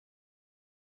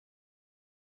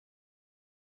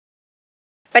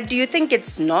But do you think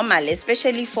it's normal,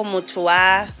 especially for motho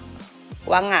wa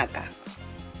ngaka,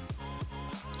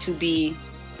 to be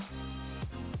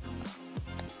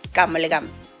kamo le kamo?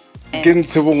 Ke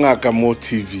ntse bongaka mo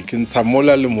TV, ke ntsha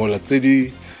mola le mola tse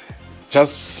di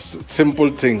just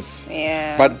simple things.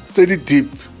 Yeah. But tse di deep,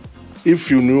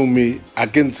 if you knew me, I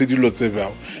can see dilo tse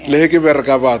bao. Le he ke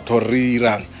bereka batho re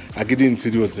irang, a ke di ntse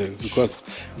dilo tse because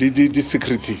di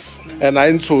secretive. And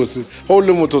I ntsosi, ho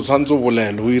le motho tshwantse o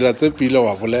bolela, o ira tse pile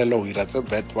wa bolela, o ira tse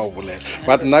bad ba o bolela.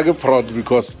 But nna ke proud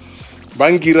because ba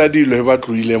nkira dilo he ba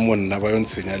tloile mo nna ba yo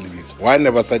ntshenya lebitso. Why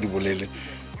ne ba sa di bolele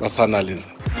ba sana le nna?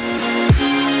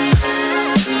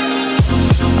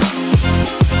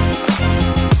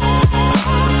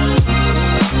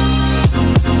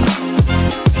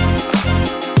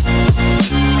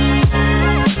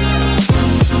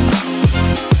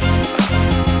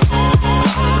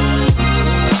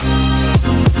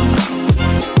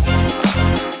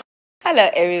 Hello,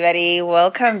 everybody.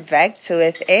 Welcome back to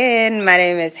Within. My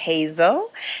name is Hazel,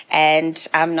 and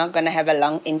I'm not going to have a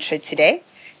long intro today.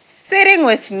 Sitting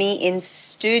with me in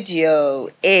studio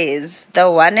is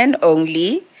the one and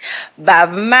only Bab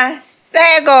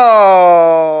Maseko.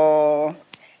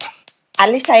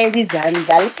 Alishayedi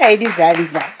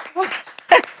Zanza.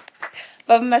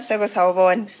 Bab Maseko,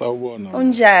 sawubona. Sawubona.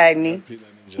 Unjani?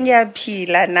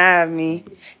 Ngiyaphila nami.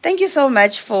 Thank you so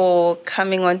much for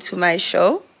coming on to my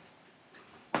show.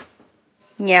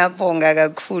 Ngiyabonga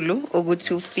kakhulu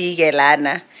ukuthi ufike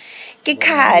lana.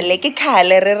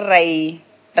 Kikhale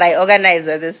re organize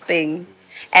this thing.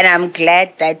 And I'm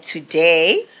glad that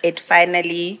today it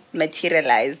finally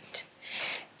materialized.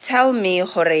 Tell me,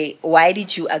 Hore, why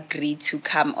did you agree to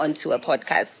come onto a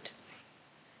podcast?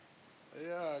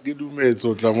 Yeah, ke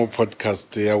dumetse tla mo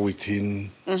podcast ya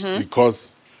Within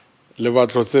because le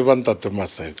batlo tseba ntate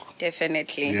Maseko.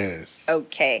 Definitely. Yes.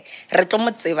 Okay. Re tlo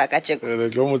mo tseba ka jeko. Le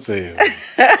tlo mo tseba.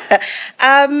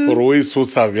 Gore o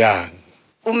isusa byang.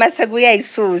 Umaseko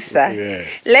uyayisusa.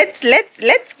 Yes.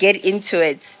 Let's get into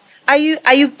it. Are you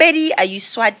Pedi? Are you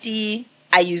Swati?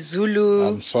 Are you Zulu?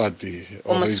 I'm Swati.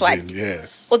 Swati.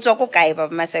 Yes. O tswa ko kae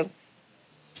Bab Maseko?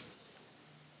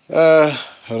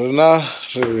 Rena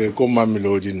re ko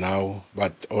Mamelodi now,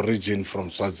 but origin from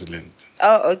Swaziland.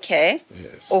 Oh, okay.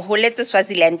 Yes. O holetse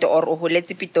Swaziland or o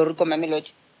holetse Pretoria ko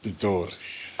Mamelodi? Pretoria.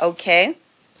 Okay.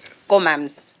 Yes. Ko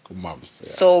mams. Ko mams. Yeah.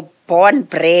 So born,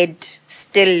 bred,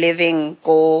 still living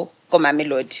ko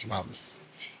Mamelodi. Mams.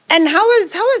 And how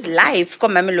is life ko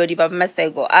Mamelodi Bab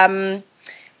Maseko?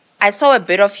 I saw a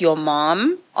bit of your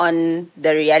mom on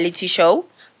the reality show,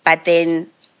 but then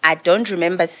I don't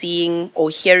remember seeing or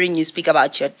hearing you speak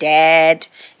about your dad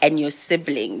and your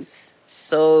siblings.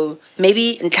 So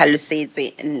maybe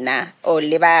ntlhalosetse nna or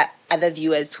leba other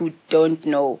viewers who don't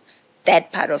know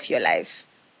that part of your life.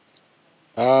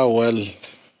 Well,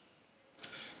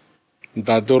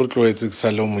 ntate re tloetse ke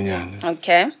sale monyane.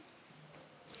 Okay.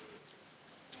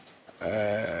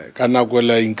 Ka nako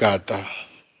ela inkata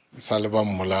sale ba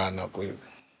mmolana ko.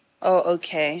 Oh,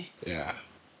 okay. Yeah.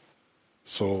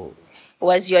 So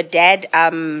was your dad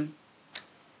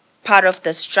part of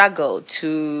the struggle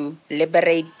to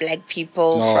liberate black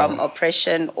people from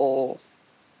oppression or?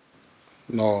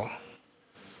 No.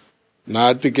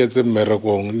 Na tiketse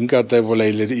mmerekong inkata e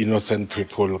bolaile di innocent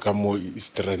people ka mo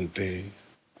Easterente.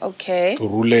 Okay. To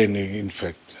ruleni in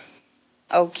fact.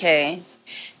 Okay.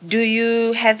 Do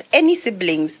you have any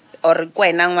siblings or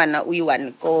kwena ngwana o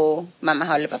iwan ko mama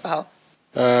hao le papa hao?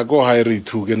 Go high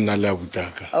two ke nna le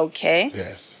abutaka. Okay.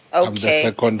 Yes. Okay. I'm the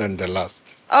second and the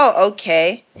last. Oh,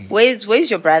 okay. Where's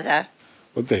your brother?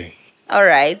 Okay. All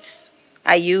right.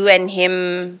 Are you and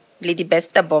him Lady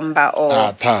Besta Bomba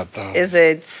or Tata. is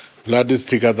it? Blood is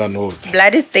thicker than water.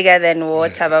 Blood is thicker than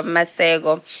water, Bab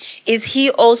Maseko. Is he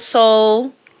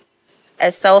also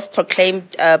a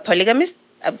self-proclaimed polygamist?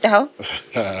 How?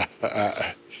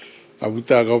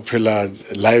 Abutaka phela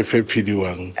life e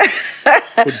phidiwang.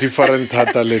 Different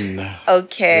tata le nna.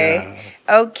 Okay.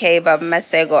 Yeah. Okay, Bab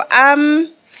Maseko.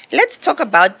 Let's talk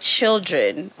about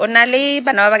children. Onale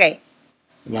bana ba bakae?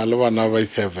 Na le bana ba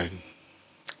 7.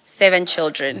 7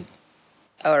 children.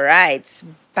 All right.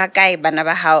 Bakae bana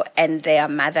ba hao and their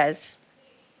mothers?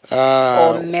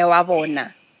 Or me wa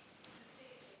bona?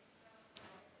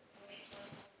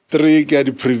 3 get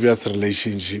the previous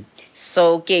relationship.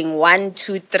 So king 1,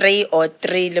 2, 3 or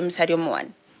 3 le mosadi o mo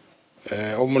one?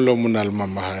 O molo mona le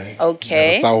mama hae.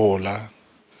 Okay. Sa hola.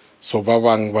 So ba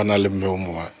bang bana le mme o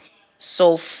mo one.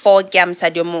 So 4 ke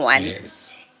mosadi o mo one?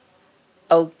 Yes.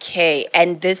 Okay.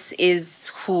 And this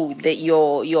is who?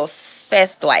 Your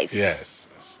first wife? Yes.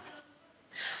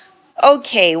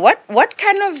 Okay, what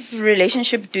kind of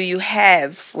relationship do you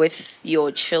have with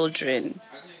your children?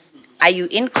 Are you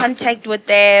in contact with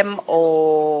them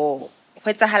or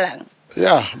what's halang?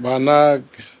 Yeah, bana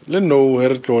le no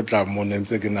re tlo tla mo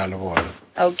ntse ke na le bona.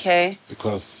 Okay.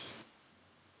 Because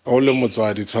all the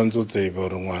motswadi tshwantse tsebe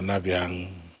gore ngwana byang.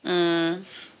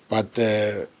 But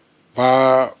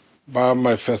ba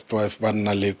my first wife ba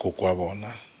nna le koko wa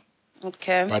bona.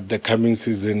 Okay. But the coming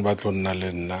season ba tlo nna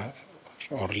le nna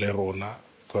or le rona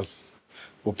because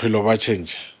bophelo ba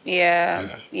change. Yeah.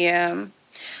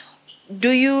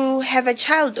 Do you have a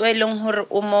child o eleng hore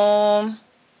o mo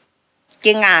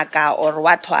ke ngaka or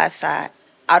wa thwasa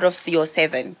out of your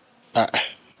 7?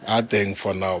 I think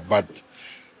for now, but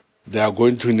they are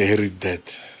going to inherit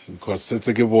that because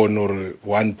setse ke bone hore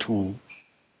 1 2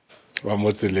 ba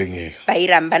mo tseleng e. Ba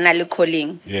irang ba na le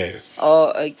calling. Yes.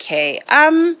 Oh, okay.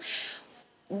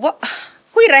 What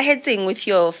who irahetseng with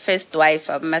your first wife,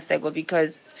 Maseko,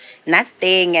 because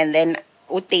nasting and then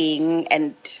uting,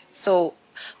 and so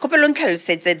kopelong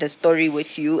tlhalosetse the story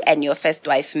with you and your first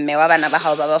wife, mme wa bana ba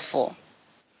hao ba ba 4.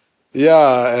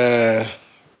 Yeah,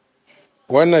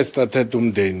 when I started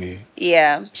Umgeni,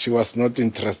 Yeah. she was not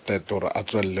interested or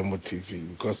actually mo TV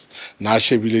because na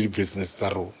shebile di business tsa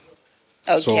rona.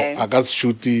 So Okay. I got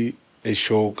shooting a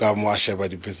show ka mo a sheba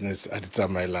di business a di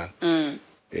tsamaelana.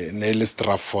 Ne le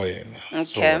straff for yena.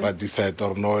 So Okay. I decided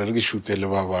or no re shoot le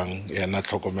ba bang yena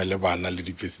tlhokomele bana le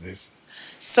di business.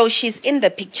 So she's in the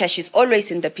picture. She's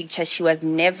always in the picture. She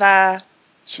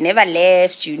never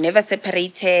left. You never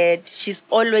separated. She's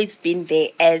always been there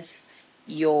as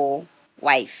your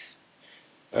wife.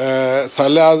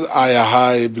 Sala aya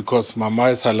high because mama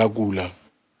is sala gula.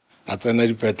 A tsena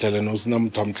dipetlele no sena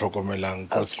motho a mo tlhokomelang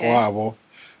because Okay. goabo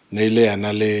ne ile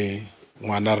yana le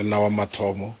ngwana rena wa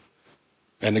mathomo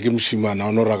ene ke mshimana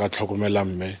o no ra ka tlhokomela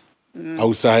mme a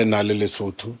usa ha ena le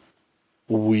Lesotho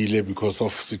o buile because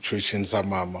of situations sa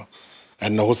mama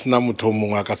and go sena motho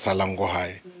mongwe a ka salang go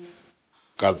hae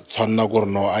ka tshwanna gore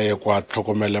no a ye kwa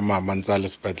tlhokomele mama ntse le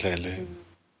sepetlele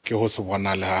ke go se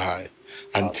bona le hae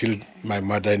until my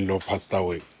mother-in-law passed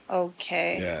away.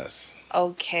 Okay. Yes.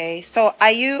 Okay. So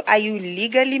are you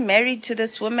legally married to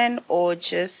this woman or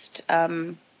just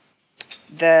the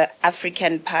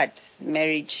African part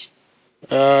marriage?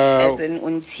 As in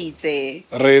untshitse.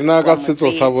 Rena ka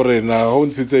setso sa bo rena ho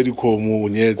ntshitse dikhomo o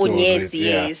nyetse Unyetsi,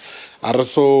 yeah. yes. A re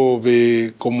so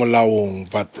be ko molaong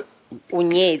but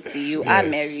Unyetsi, you are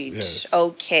Yes, married. yes.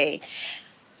 Okay.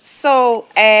 So,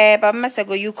 Bab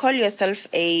Maseko, you call yourself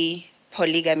a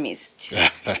polygamist.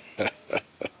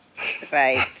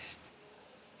 Right.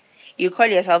 You call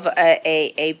yourself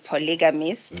a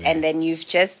polygamist, and then you've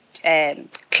just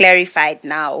clarified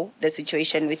now the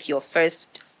situation with your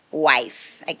first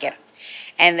wife. I get it.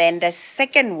 And then the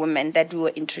second woman that we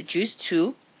were introduced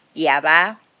to,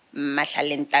 Yaba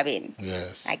Mahlalentaben.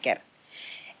 Yes. I get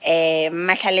it.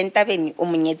 Mahlalentaben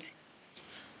umunyetsi.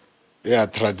 Yeah,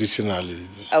 traditionally.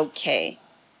 Okay.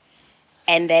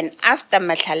 And then after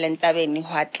Mahlalentaben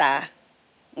huatla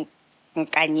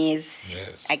Nkanyezi.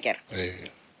 Yes. I get it. Eh,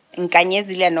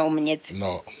 Nkanyezi le no umunyetsi.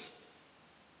 no.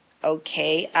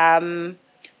 Okay.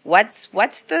 What's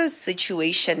the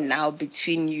situation now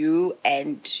between you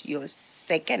and your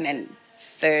second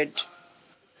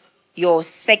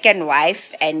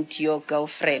wife and your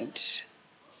girlfriend?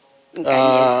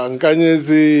 Nkanyezi.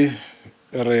 Nkanyezi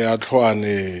re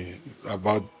atlwane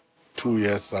about 2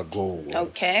 years ago.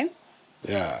 Okay.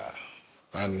 Yeah.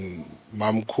 And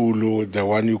Mamkulu, the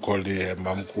one you call the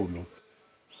Mamkulu,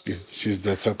 she's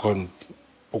the second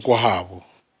Okohabo.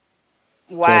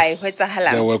 Why?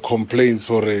 There were complaints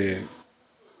for a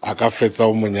ka fetsa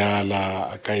o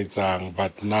monyala a ka etsang,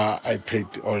 but now I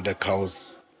paid all the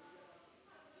cows.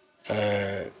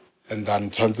 And then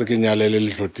tshwantse ke nyalele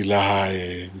letloti la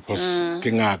hae because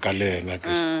ke ngaka le ena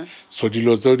ke. So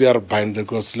dilo tseo di are bind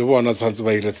because le bona tshwantse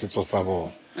ba ire setso sa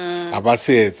bona. A ba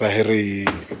se etsa he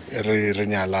re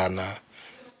nyalana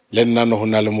le nna no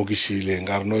hona le mo ke shileng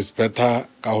ka re no it's better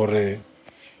ka hore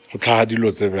go tlhaga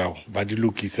dilo tse bjao ba di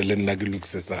lokise le nna ke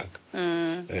lokisetsaka.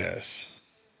 Yes.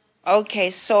 Okay,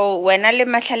 so when le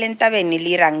Mahlalentaben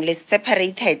le rang le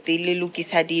separated le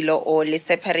lokisa dilo or le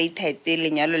separated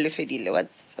lenyalo le fedile,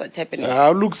 what's happening?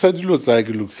 Lokisa dilo tsa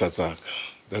ke lokisa tsaka.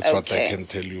 That's what I Okay. can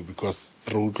tell you because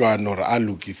re utlwana hore a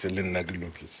lokise le nna ke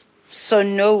lokise. So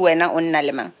no wena o nna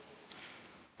le mang?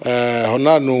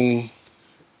 Hona nong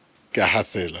ke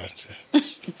hasela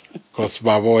because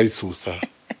baba wa isusa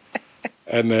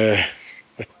and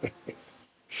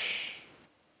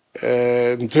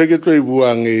ntwe ke tlo e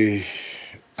buang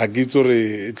a ke itse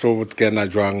re e tlo kena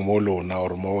jwang mo lona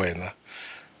or mo wena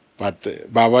but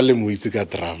baba le mo itse ka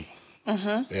drum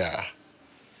Yeah.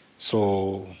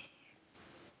 So,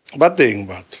 but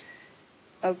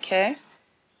Okay.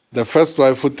 the first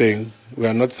wife thing, we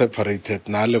are not separated.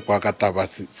 Na le kwa kataba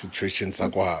situations sa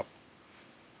kwa.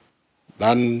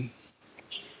 Then,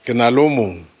 ke na lo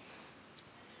mong.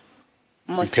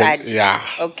 Mosadi. Yeah.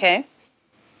 Okay.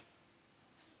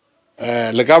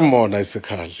 Le ka mmona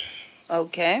isekhale.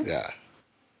 Okay. Yeah.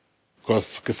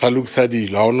 Because ke sa lukisa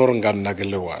dilo, ha ono re nka nna ke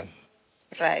le one.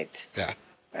 Right. Yeah.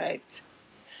 Right.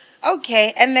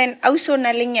 Okay. And then also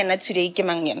na leng yena today ke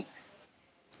mang yena?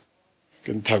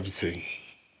 Ke Nthabiseng.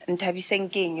 Nthabiseng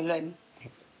ke eng le wena?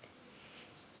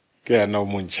 Ke yana o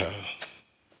montšha.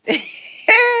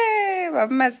 Bab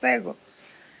Maseko.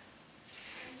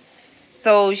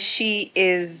 So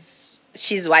she's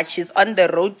what? She's on the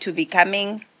road to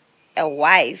becoming a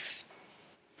wife,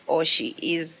 or she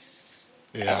is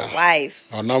a wife.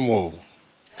 Hona moo.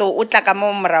 So o tla ka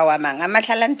mo mora wa mang? A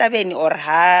mahlala ntabeni or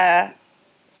ha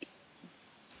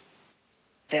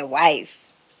the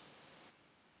wife?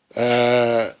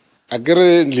 A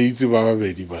kere le itse ba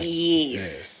babedi ba. Yes.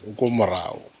 Yes, o ko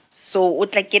morao. So o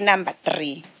tla ke number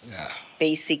 3. Yeah.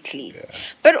 Basically.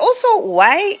 Yes. But also,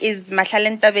 why is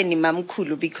Mahlalentabeni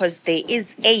Mamkulu? Because there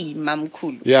is a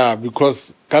Mamkulu. Yeah,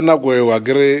 because kana go wa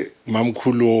kere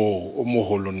mamkhulu o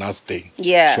moholo na stay.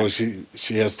 Yeah. So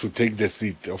she has to take the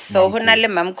seat of So Mamkhulu. hona le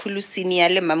Mamkulu senior,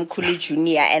 le Mamkulu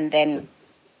junior, and then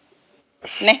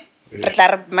ne?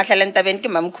 Mahlalentabeni ke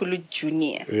Mamkulu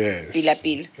junior. Yes. Pila.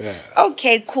 Yeah.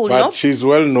 Okay, cool. But No? she's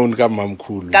well known ka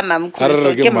Mamkhulu. Ka Mamkhulu,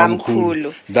 so ke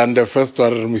Mamkhulu. Then the first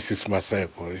one, Mrs.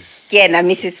 Maseko. Is, Ke na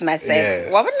Mrs. Maseko.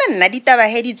 Yes. Wa bona nna ditaba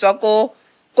he di tswa ko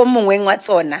mongweng wa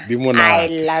tsona. Di monate. I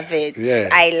love it. Yes.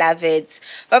 I love it.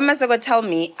 But Maseko, tell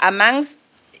me, amongst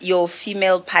your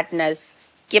female partners,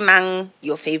 ke mang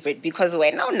your favorite? Because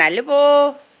when o na le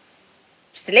bo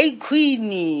Slay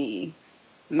Queenie,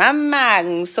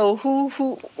 Mamang, so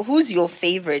who's your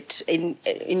favorite in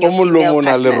your female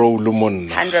partners?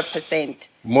 100%.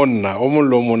 Monna,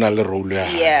 omulo mona le role ya.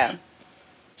 Yeah.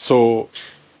 So,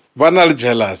 banal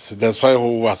jealous. That's why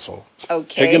who was so.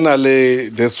 Okay. Heginale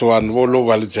this one, wolo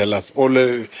wal jealous.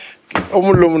 Ole,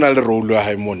 omulo mona le role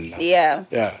ya monna. Yeah.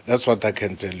 Yeah, that's what I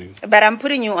can tell you. But I'm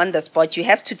putting you on the spot. You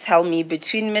have to tell me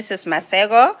between Mrs.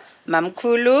 Maseko,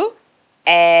 Mamkulu,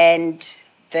 and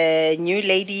the new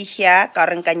lady here,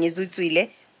 Karankanyezutuile,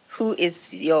 who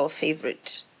is your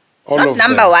favorite? All Not of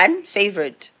number them. one,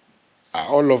 favorite.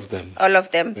 All of them. All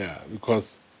of them. Yeah,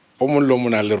 because omulo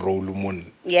mona le role mon.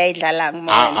 Yeah, idlalang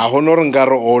mo. I honor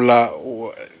ngaro ola.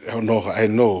 No, I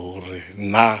know.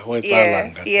 Na, what's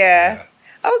Yeah. Yeah.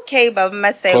 Okay, Bab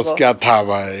Maseko. Because ke a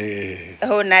thaba.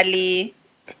 Honali,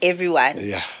 everyone.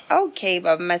 Yeah. Okay,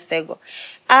 Bab Maseko.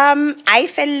 I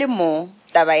fell mo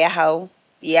taba ya hao.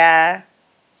 Yeah.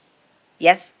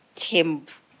 Yes, Tim.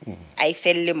 I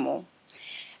fell mo.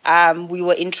 We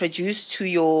were introduced to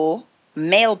your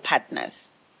male partners.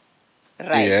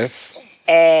 Right. Yes.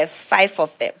 5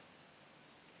 of them.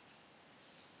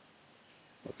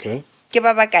 Okay. Ke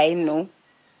ba bakae no?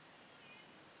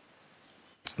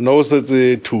 No, it's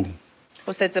 2.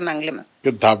 Ho setse mang le mang?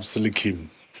 Ke Dabs le Kim.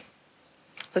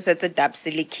 Ho setse Dabs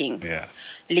le King. Yeah.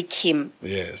 Le Kim.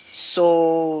 Yes.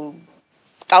 So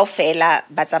kaofela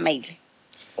ba tsamaile.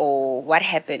 Or what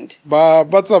happened? Ba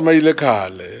tsamaile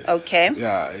khale. Okay.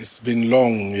 Yeah, it's been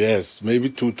long, yes. Maybe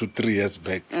 2 to 3 years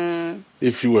back.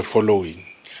 If you were following.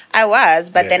 I was,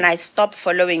 but then I Yes. stopped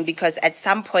following because at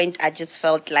some point I just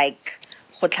felt like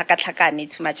go tlhaka-tlhakane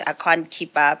too much. I can't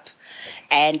keep up.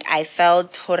 And I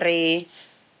felt hore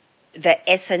the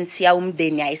essence ya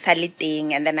umgeni aisale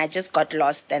teng, and then I just got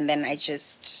lost, and then I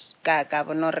just ka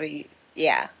bona hore,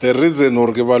 yeah. The reason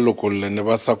or ke ba lokolle ne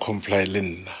ba sa comply le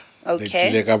nna.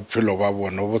 Okay. Le ka phelo ba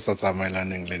bona bo sa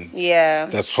tsamaelaneng le nna. Yeah.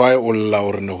 That's why o lla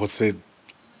hore ne ho se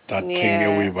that thing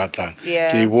Yeah. e we batlang.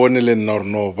 Yeah. Ke bone le nna hore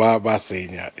no ba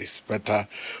senya. It's better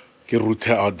ke root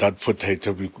out that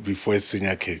potato before it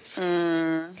senya kids.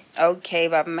 Okay,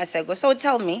 Bab Maseko. So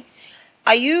tell me,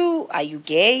 are you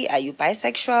gay? Are you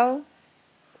bisexual?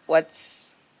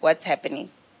 What's happening?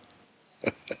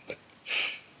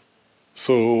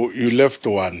 So you left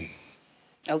one.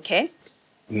 Okay.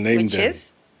 Name Which them.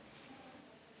 is?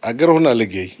 Agar hona le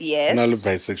gay. Yes. Hona le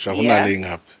bisexual. Yeah. Hona le eng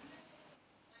hape.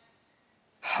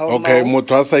 Homo. Okay,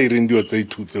 motho a sa ireng dio tse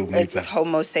ithu tse o It's metsa.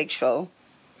 homosexual.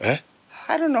 Eh?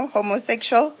 I don't know.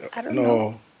 Homosexual? I don't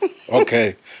know. No.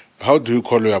 Okay. How do you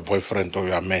call your boyfriend or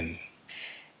your man?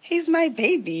 He's my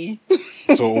baby.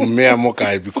 So ummea mo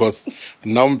kae because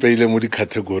now mpeile mo di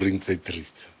category tse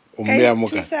 3. Ummea mo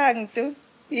kae. Thusang tu.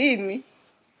 Yini?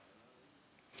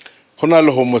 Hona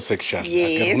le homosexual.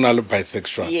 Yes. Hona le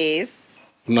bisexual. Yes.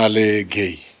 Hona le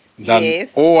gay. Then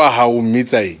Yes. how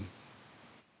meet I.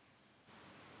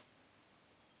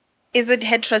 Is it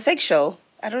heterosexual?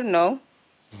 I don't know.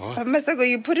 Bab Maseko,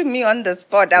 you're putting me on the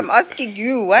spot. I'm asking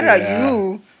you, what are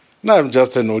you? No, I'm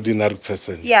just an ordinary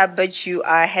person. Yeah, but you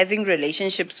are having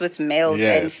relationships with males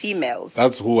and Yes, females.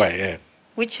 that's who I am.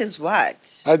 Which is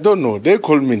what? I don't know. They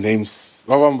call me names.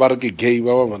 Ba bang ba re ke gay,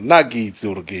 ba bang na ke itse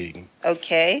hore ke eng.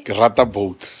 Okay. Ke rata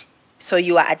both. So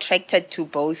you are attracted to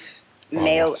both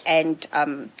male what? and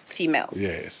females.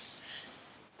 Yes.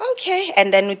 Okay,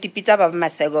 and then utipita Bab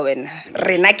Maseko when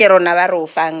rena ke rona ba re o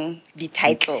fang the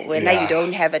title when you Yeah.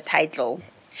 don't have a title.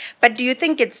 But do you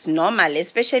think it's normal,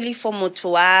 especially for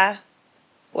motho wa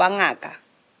ngaka,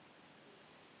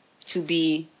 to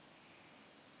be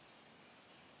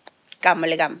kam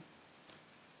le kam?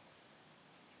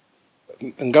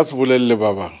 Nka se bolelle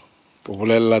ba bang. Ke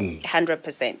bolella nna.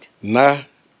 100%. Nna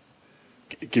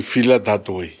ke feel that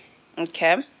way.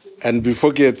 Okay. And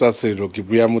before ke etsa selo ke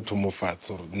bua motho mo fatshe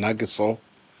hore nna ke so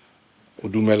o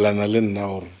dumelana le nna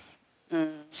hore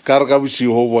ska re ka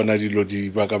bosigo ho bona dilo di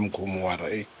ba ka mokgomo wa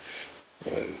re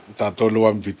tato le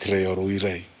wa betray or o ira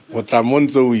eng o tla mo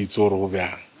ntse o itse hore go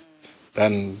bjang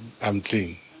then I'm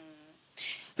clean.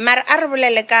 Mara a re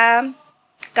bolele ka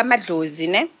madlozi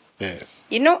ne? Yes.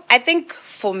 You know, I think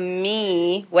for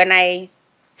me, when I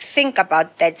think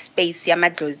about that space,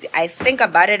 Yamadlozi, I think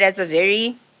about it as a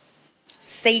very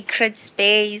sacred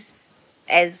space,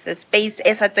 as a space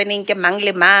esatsening ke mang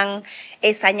le mang,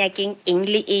 esanyaking eng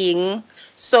le eng.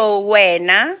 So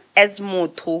wena as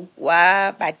motho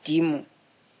wa badimo,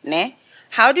 ne?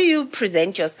 How do you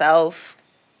present yourself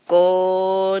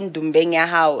ko ndumbeng ya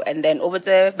hao and then over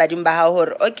the badimo ba hao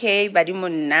hore okay badimo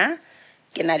nna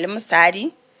ke na le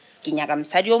mosadi ke nyaka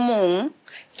mosadi o mong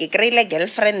ke kreile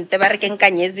girlfriend ba re ke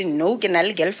nkanyezi no ke na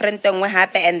le girlfriend engwe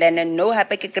hape and then no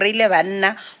hape ke kreile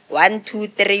banna 1 2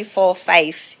 3 4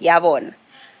 5 ya bona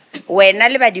wena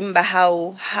le badimo ba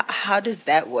hao how does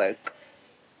that work?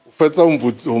 Fetsa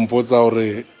o mpotsa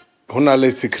hore ho na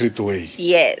le secret way.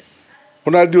 Yes. Ho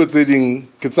na dio tse ding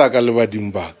ke tsa ka le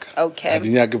badimo ba ka. Okay. Ha di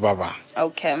nyake ba bang.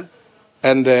 Okay.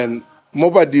 And then mo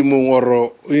badimong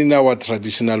or in our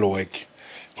traditional work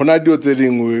ho na dio tse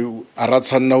dingwe a ra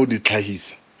tshwanna o di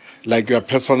tlhahisa like your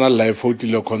personal life ho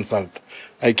tile consult.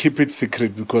 I keep it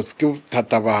secret because ke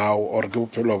thata ba hao or ke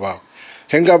bophelo ba hao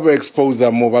henga bo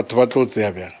exposure mo batho ba tlo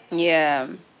tseya bjang. Yeah.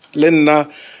 Le nna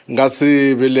nga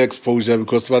se be le exposure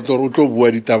because ba tlo o tlo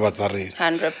bua ditaba tsa rena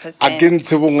 100%. a ke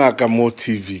ntshe bongaka mo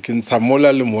TV ke ntsha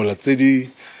mola le mola tse di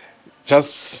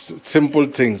just simple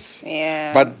things.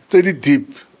 Yeah. But tse di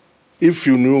deep if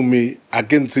you knew me a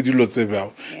ke ntshe dilo tse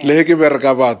bjao le he ke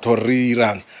bereka batho re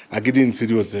irang a ke di ntshe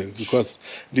dilo tse because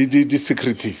di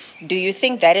secretive. Do you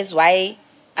think that is why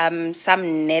some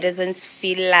netizens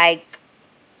feel like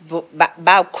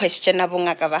ba question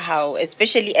bongaka ba hao,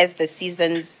 especially as the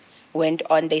seasons went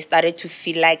on, they started to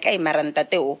feel like ay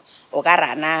marantate o ka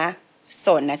rana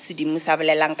sona sedimo sa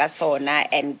bolelang ka sona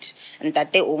and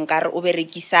ntate o nkare o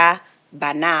berekisa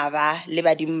bana ba le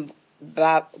badimo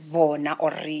ba bona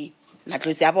or re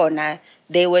matlozi a bona?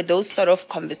 There were those sort of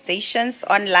conversations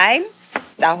online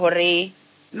tsa hore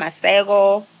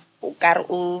Maseko o kare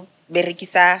o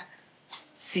berekisa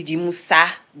sedimo sa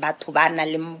batho ba na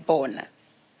le bona.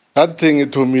 That thing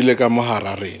it thomile ka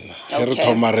mohara rena re Okay.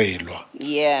 thoma relwa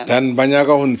Yeah. then ba nyaka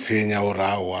go ntshenya o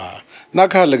rawa na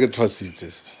khale ke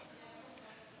thwasitse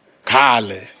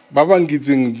khale ba bang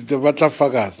gitseng ba tla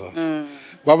fakasa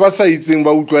ba ba sa itseng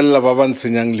ba utlwella ba ba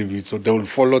ntsenyang lebitso they will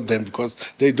follow them because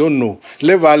they don't know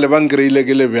le ba le bang greile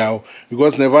ke le bjao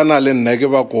because ne bana le nna ke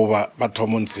ba koba ba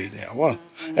thomo ntsenya wa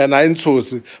and I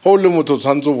ntsosi ho le motho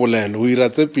tshwantso bolelo o ira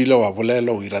tse pile wa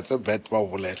bolelo o ira tse bad ba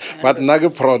bolelo but nna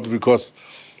ke proud because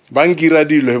bankira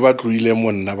dilo he ba tloile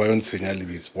monna ba yo ntsenya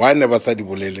lebitso why ne ba sa di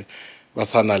bolele ba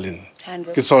sana le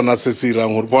nna ke sona se se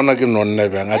irang hore bona ke nonne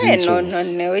bjang a di No,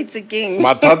 ntsosi no, it's a king.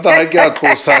 mathata a ke a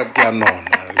tlosa ke a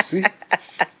nona you see.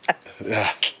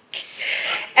 Yeah.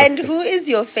 And who is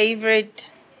your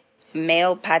favorite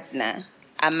male partner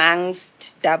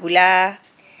amongst Dabula,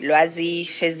 Lwazi,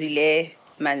 Fezile,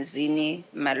 Manzini,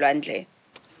 Malwandle?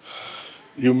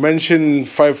 You mentioned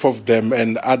 5 of them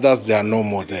and others they are no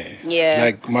more there. Yeah.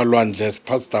 Like Malwandle has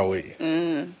passed away.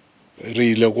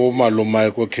 Really go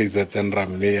maloma ko KZN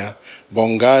Rammeya,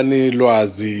 Bongani,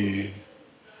 Lwazi,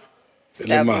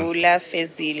 Dabula,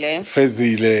 Fezile.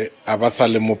 Fezile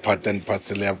abasale mo part and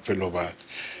parcel ya bophelo ba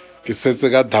ke setse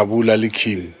ka Dabula le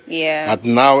Kim. Yeah. But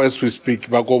now as we speak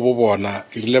ba go bo bona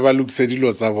ke rile ba lokise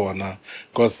dilo tsa bona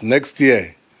because next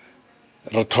year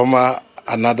re thoma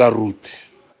another route.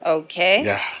 Okay.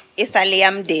 Yeah. Isale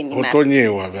ya mdeni Go ma.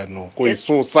 tonyewa bano go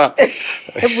isosa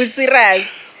Busiras.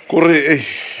 Kore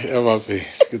ababe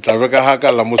ke tla be ka haka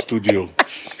la mo studio.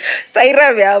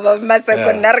 Saira bya Bab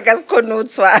Maseko nna re ka se kgone ho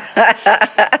tshwara.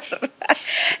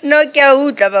 No ke a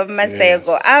utlwa Bab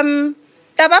Maseko.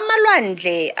 Taba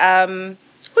malwandle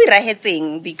ho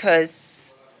irahetseng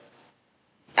because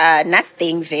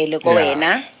nothing vele go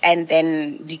wena and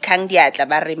then dikang diatla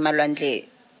ba re malwandle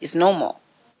is no more.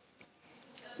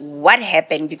 What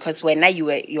happened? Because when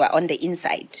you are on the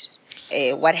inside,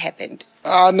 what happened?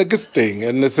 Next thing,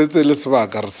 and it's a little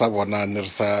bit of sabona,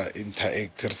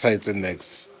 interact, resides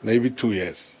next, maybe 2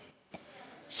 years.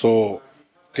 So,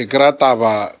 ke grata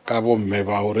ba kabo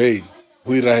meba ore,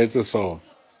 hui rahetse so.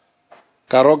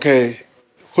 Karoke,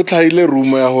 ho tlaile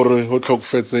room ya hore ho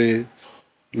tlhokfetse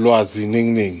loazi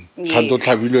ning. Kanto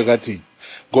tlabilwe ka ti.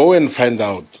 Go and find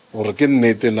out or ke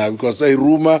nnete na because a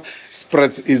rumor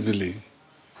spreads easily.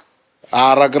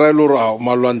 Ara kra lo ra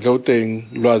malwandle o teng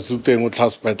lo azuteng o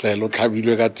tlhaspetlelo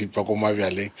tlhabilwe ka tipa ko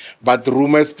mabyaleng but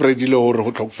rumor spreadile hore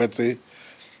go tlhokfetse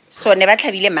so ne ba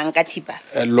tlhabile mang ka tipa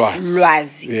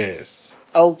lwazi yes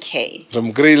okay re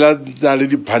mgrela tsa le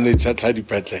di panager tla di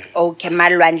petle okay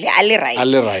malwandle ale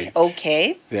right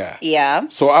okay yeah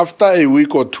so after a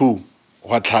week or two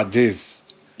what had this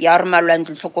ya re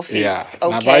malwandle tlhokofetse okay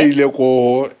na ba ile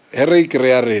ko Here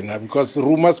rena because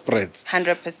rumor spreads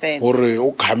 100%. Ore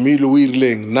o khamile o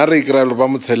irileng na re ikra lo ba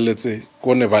motshelletse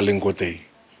ko ne ba leng go teng.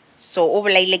 So o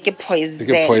bolaile ke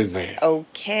poison.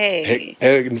 Okay.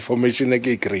 Information e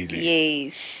ke ikrile.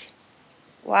 Yes.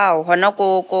 Wow, hona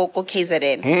ko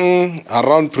KZN.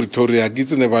 Around Pretoria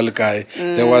gitse ne ba le kae.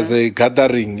 There was a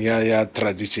gathering ya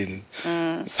tradition.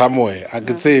 Somewhere a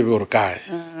ke tsebe or kae.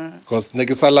 Because ne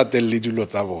ke sa latelle dilo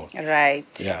tsa bona.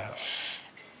 Right. Yeah.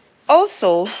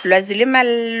 Also, Lwazile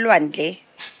Malwandle,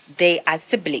 they are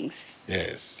siblings.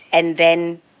 Yes. And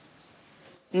then,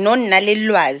 non nale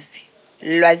Lwazi.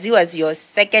 Lwazi was your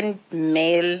second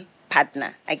male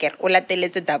partner. I get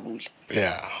Olateletse Dabula.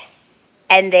 Yeah.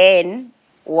 And then,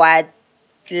 what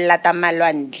Lata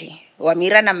Malwandle,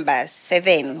 Wamira number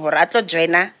 7, Horatlo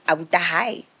joiner Abuta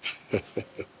High.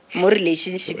 More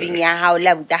relationship in ya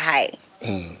haula Abuta High.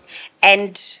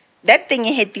 And that thing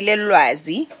hetile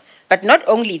Lwazi. But not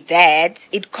only that,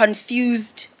 it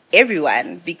confused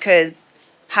everyone because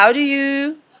how do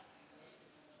you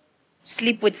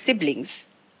sleep with siblings?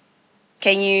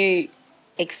 Can you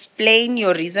explain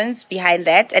your reasons behind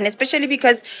that? And especially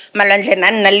because malwandle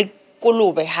na nna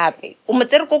kulube happy.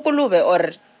 Umotsere ko kulube or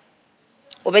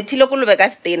obethile kulube ka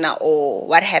stena or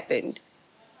what happened?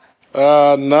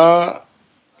 Na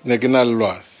ne ke na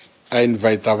lwas. I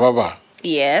invite baba.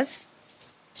 Yes.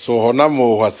 So hona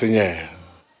mo wa senyeha.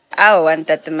 Oh, and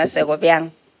that Maseko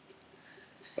byang.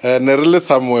 Ne re le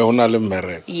somewhere hona le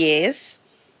mmereko. Yes.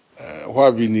 Ho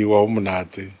abiniwa ho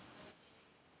monate.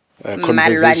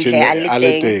 Conversation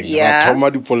ale teng. Ba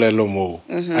thoma dipolelo mo.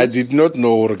 I did not know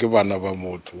hore ke bana ba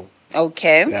motho.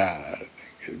 Okay. Yeah.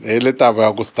 Ele taba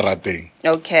ya go strateng.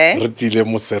 Okay. Re tile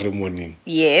mo ceremony.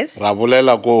 Yes. Ra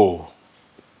bolela go.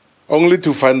 Only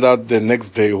to find out the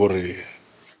next day hore.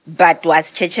 But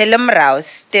was Chechele Mrao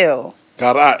still?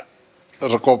 Kara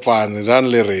re kopane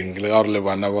ran le reng le ga le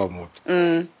bana ba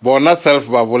motho bona self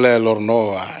ba bolela or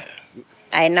no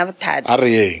I never thought are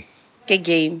yeng ke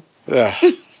game yeah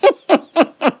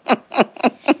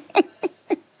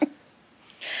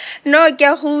no ke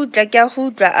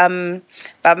hutla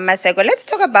Bab Maseko. Let's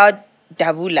talk about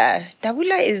Dabula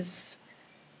is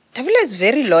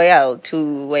very loyal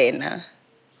to wena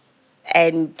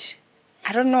and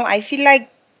I don't know, I feel like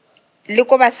le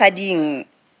ko basading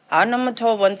I don't know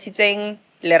motho bontshitseng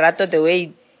lerato the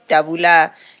way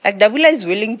Dabula is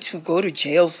willing to go to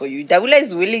jail for you. Dabula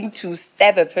is willing to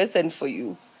stab a person for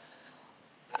you.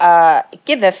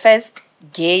 Get the first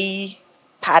gay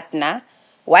partner.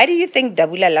 Why do you think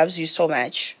Dabula loves you so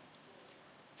much?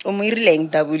 Umuirileng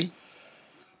Dabula.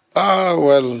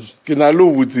 Well, ke na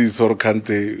lo butsi sor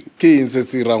kante ke intse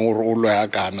sirang gore o loya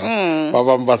kana ba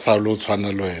bang ba sa lo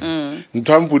tshwana lo ena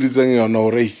ntho am buditseng yona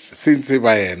gore since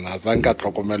ba ena zanka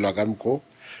tlhokomelwa ka mko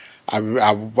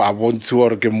a bontsi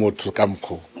gore ke motho ka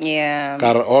mko Yeah.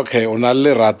 Kare okay ona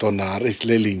le rato na re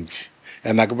le lintsi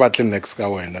and a ke batle next ka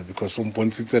wena because o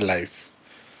mpontshitse life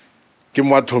ke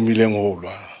mo athomileng ho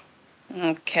lwa.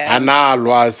 Okay.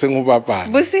 Analwa seng ho bapala.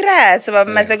 Busira se Bab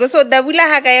Maseko. So Dabula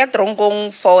ha ka ya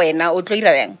tronkong for wena o tlo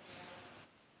ira bang?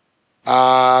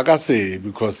 Ka se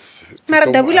because Mara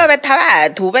Dabula ba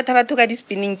batho ka di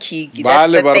spinning kick. Ba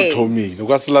le ba re thomile o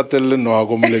ka se latelle no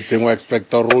go moleteng wa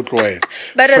expect ro tloela.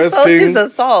 But assault is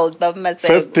assault Bab Maseko.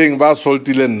 First thing ba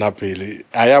assaultile nna pele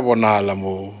aya bonala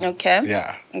mo. Okay.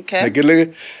 Yeah. Okay. Ne ke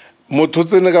le motho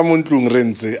tsene ka montlong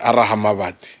rentse a raha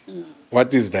mabati.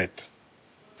 What is that?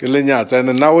 ke le nyatsa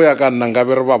and now ya ka nna nka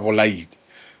be re ba bolai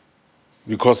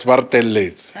because ba re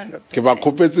telletse ke ba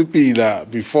khopetse pila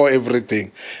before everything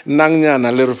nnang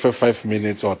nyana le re fe 5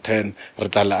 minutes or 10 re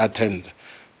tla le attend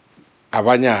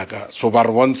abanyaka so ba re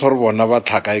bontsha re bona ba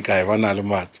tlhaka e kae ba na le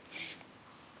mati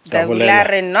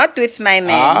not with my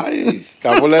man. Ai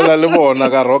ka bolela le bona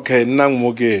ka okay nnang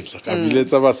mo ketla ka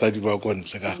biletsa basadi ba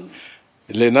kontle ka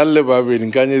lena le ba be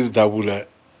nkanye Dabula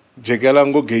jekela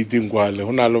ngo gating kwale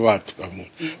hona le batho ka mo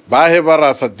ba he ba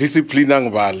rasa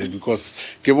disciplinang bale because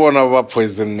ke bona ba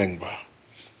poisoning ba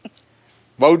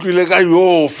utlwile ka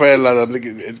yo fela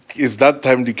is that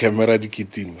time the camera di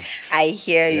kitima. I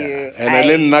hear you. And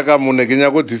le nna ka mo ne ke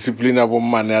nya go discipline bo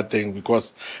mmane ya teng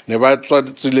because ne ba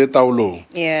tswile taulong.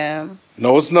 Yeah.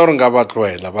 No it's not nga ba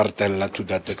tloela ba re tella to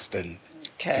that extent.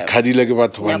 Okay. Khadile ke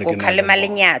batho ba ne ke na khalema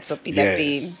lenyatso pila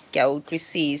pe ke a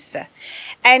utlwisisa.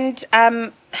 And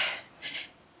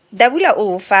Dabula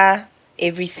ofa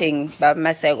everything Bab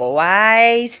Maseko.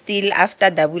 Why still after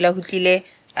Dabula hutlile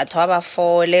batho ba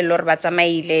fole lor ba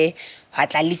tsamaile wa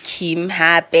tla le Kim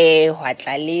hape wa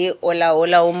tla le ola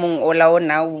o mong ola o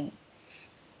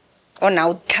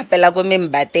now tlhapela go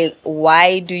membate?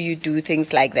 Why do you do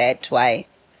things like that? Why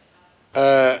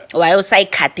o sa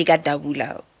ikhati ka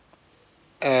Dabula?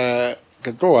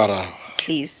 Ke tlo wara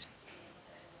Please.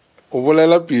 o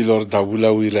bolela pilo re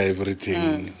Dabula o ira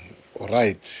everything. All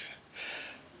right.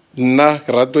 Nna ke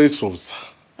rato isosa.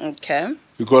 Okay.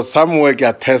 Because somewhere ke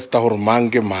a testa hore mang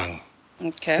ke mang.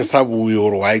 Okay. Ke sa bue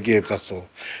hore why ke etsa so.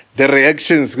 The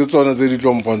reactions ke tsona tse di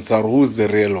tlo mpontsha who's the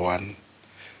real one.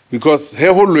 Because he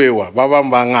ho lwewa ba bang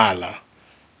ba ngala.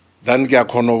 Then ke a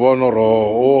khono bona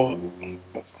ro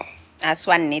As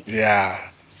one net. yeah.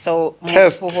 So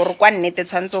Test. hore kwa nnete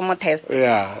tshwantse mo test.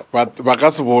 Yeah, but ba ka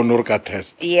se bone hore ka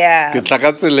test. Yeah. Ke tla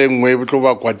ka tsela engwe e tlo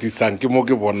ba kwatisang ke mo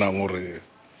ke bonang hore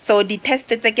So di test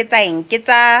tse ke tsa eng ke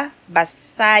tsa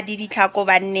basadi di tlhako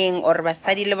baneng or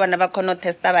basadi le bona ba khono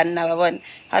testa banna ba bona?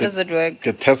 How does it work?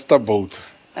 ke testa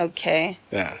both. Okay.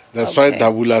 Yeah, that's why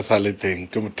Dabula sa le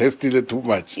teng ke mo testile too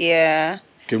much. Yeah.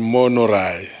 Ke mono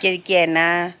rai. Ke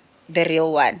ena the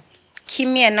real one.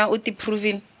 Kim yena o ti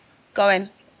proving go on.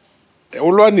 O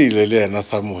lwanile le yena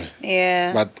somewhere.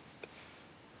 Yeah. But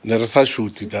ne re sa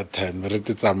shoot that time re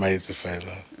te tsamaetse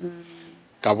fela.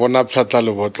 Ka bona pshatla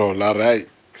le botlola re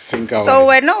sinka. So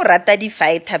when o rata di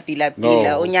fight pila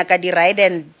No. o nyaka di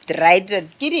ride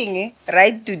kidding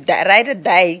ride to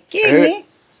die king.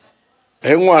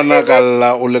 He ngwana ka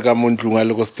lla o le ka montlung a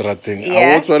le go strateng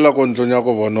a o tswela go ntlonya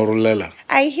go bona rolela.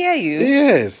 I hear you.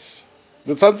 Yes.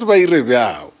 The tsantse ba ire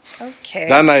bjao. Okay.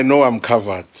 Then I know I'm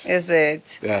covered. Is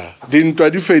it? Yeah.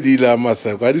 Dintwa di fedile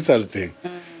Maseko a di sa le teng.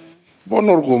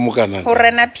 Bona re go mo kana. Ho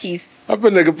rena peace.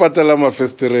 Hape ne ke patela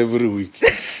mafestere every week.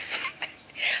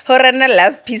 Ho rena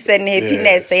love, peace and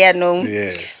happiness ya nong.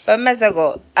 Yes. Bab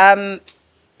Maseko,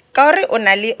 ka hore o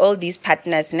na le all these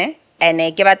partners ne and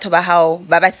ke batho ba hao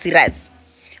ba ba serious.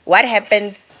 What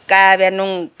happens ka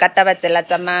byanong ka taba tsela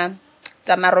tsa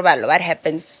marobalo? What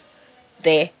happens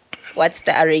there? What's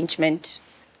the arrangement?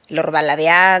 Le robala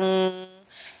byang?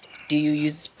 Do you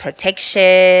use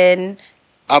protection?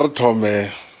 Arthome,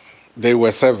 they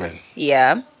were 7.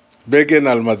 Yeah. Beke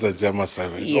na le matsatsi a ma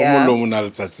 7. Yeah. O mo lo mo na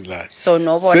letsatsi la. So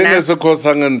no bona. Sene se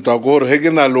khosang ntwa go re he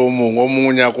ke na le o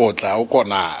mongwe nya kotla o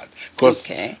kona. Because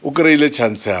o kreile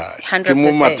chance ya. Ke mo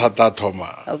 100%. mathata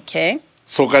thoma. Okay.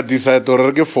 So ka decide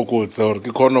hore ke fokotse hore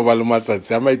ke khono ba le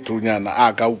matsatsi a maithunyana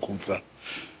a ka o khutsa.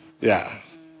 Yeah.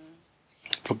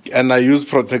 And I use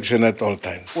protection at all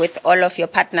times. With all of your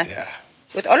partners? Yeah.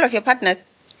 With all of your partners?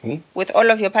 With all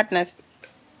of your partners?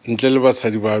 Ntle le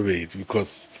basadi ba babedi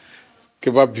because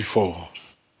ke ba before.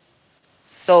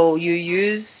 So you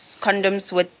use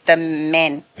condoms with the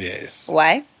men? Yes.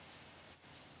 Why?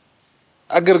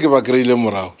 Agar ke ba kreile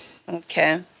morao.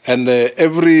 Okay. And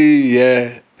every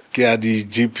year ke a di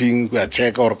GP ke a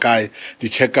check or kai di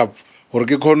check up hore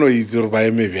ke khono itse hore ba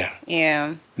eme bjang.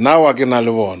 Yeah. Now a ke na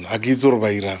le bona a ke itse hore ba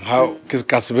irang how ke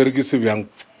ka se berekise bjang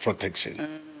protection.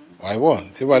 Why bona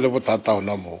e ba le bothata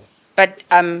ona mo. But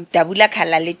Dabula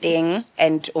khala le teng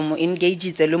and mo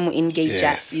engage itse le mo engager.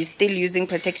 Yes. You still using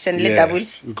protection le Yes,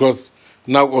 Dabula? because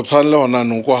now o tshwanele ona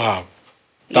no go ha.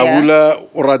 Dabula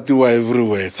o ratiwa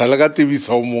everywhere. Sa le ka tibisa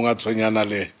o mong a tshwenyana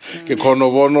le. Ke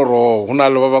khono bona ro hona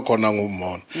le ba ba khona go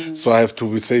mmona. So I have to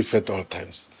be safe at all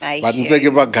times. But ntse ke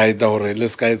ba guide hore le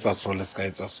ska etsa so le ska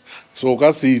etsa so. So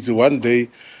ka se itse one day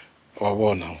wa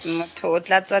bona. Motho o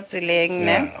tla tswa tseleng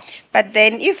ne. But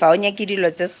then if a o nyake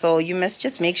dilo tse so you must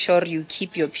just make sure you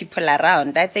keep your people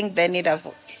around. I think then it have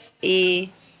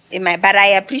but I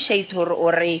appreciate her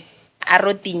or a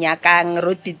ro tinyakang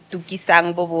ro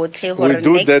titukisang bo botlhe We gore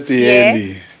do next that year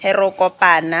yearly. he ro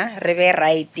kopana re be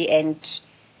right and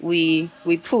we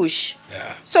push.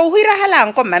 Yeah. So ho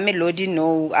irahalang ko Mamelodi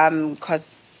no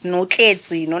cause no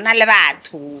tletsi no na le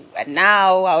batho and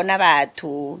now ha ona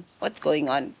batho. What's going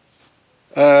on?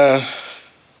 Ko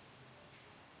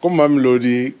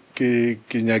Mamelodi ke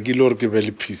nyakile hore ke be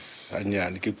le peace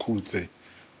anyane ke khutse.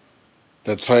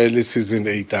 That's why le season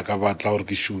 8 a ka batla hore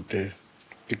ke shoote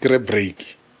ke kre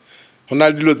break.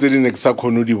 Hona dilo tse di ne ke sa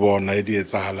khone di bona e di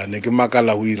etsahala ne ke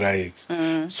makala ho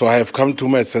iraetse. So I have come to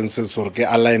my senses hore ke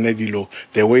align dilo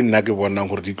the way nna ke bonang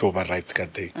hore di tlo ba right ka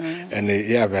teng and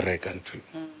e a bereka ntho.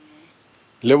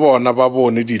 Le bona ba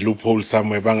bone di loophole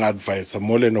somewhere bang advice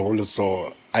mo le no hole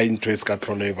so I interest ka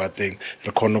tlhole e ba teng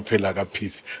re khona phela ka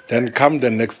peace. Then come the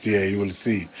next year you will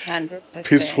see 100%.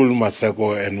 peaceful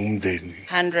Maseko and Umgeni.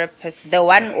 100%. The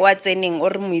one what's ending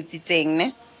or muitsitseng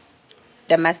ne?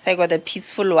 The Maseko, the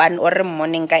peaceful one or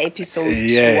morning ka episode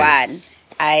Yes.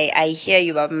 1. I hear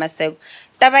you Bab Maseko.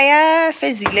 Taba ya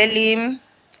Fezile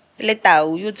le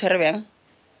tau you tshwere bjang?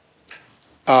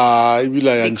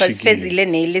 Ibila ya Because nchikile. Fezile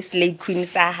ne le slay queen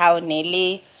sa hao ne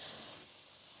le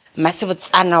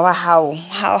Masibotsana wa hao.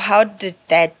 How did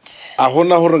that A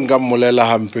hona hore nka mmolela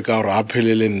hampe ka hore a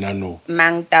phelele nna no.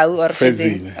 mang tau or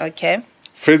Fezile. Fezile? Okay.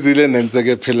 Fezile ne ntse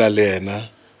ke phela le yena.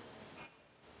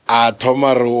 A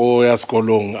thoma re o ya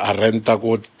sekolong a renta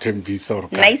ko Tembisa hore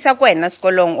Na isa ko wena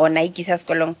sekolong o na ikisa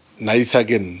sekolong? na isa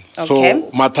ken. So Okay.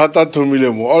 mathata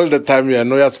thomile mo all the time ya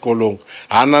no ya sekolong.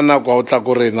 Hana na kwa o tla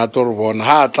ko rena to re bona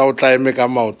ha tla o tla eme ka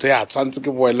maoto ya tshwantse ke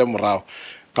boele morao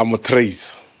ka mo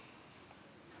trace.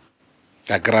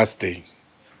 Ka grass day.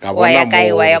 Ka Wa ya bona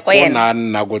kae, wa ya ko yena? na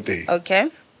nna ko teng. Okay.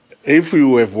 If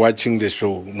you have watching the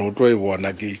show no tlo e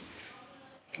bona ke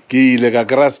ile ka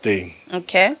grass day.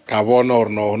 Okay. Ka bona hore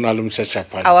no hona le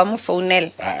mshashapane. Awa mo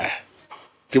founela.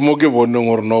 Ke mo ke boneng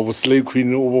hore no bo slay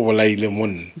queen o bo bolaile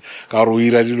mon ka re o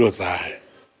ira dilo tsa hae.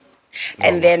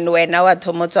 And then when wa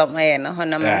thomo tswa mo yena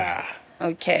hona mo. Yeah.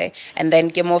 Okay. And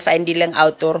then ke mo findileng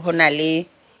out or hona le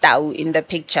tau in the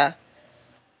picture.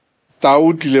 Ta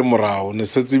o tlile morao ne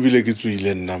setse bile ke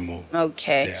tswile nna mo.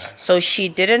 Okay. Yeah. So she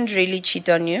didn't really cheat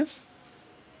on you?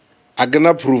 A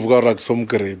gonna prove ka ra some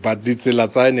kre but ditsela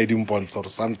tsa ene di mpontsha or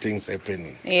something's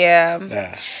happening. Yeah.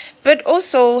 Yeah. But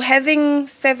also having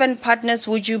 7 partners,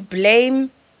 would you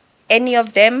blame any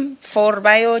of them for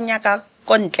bayo nyaka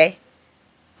kontle?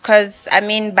 Because I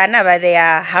mean banaba they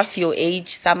are half your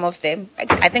age, some of them.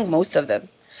 I think most of them.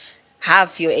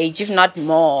 Half your age, if not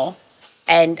more.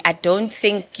 And I don't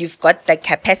think you've got the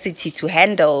capacity to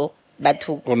handle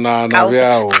batho. O nahana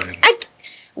bjao wena?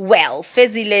 Well,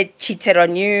 Fezile cheated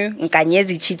on you,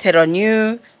 Nkanyezi cheated on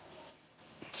you.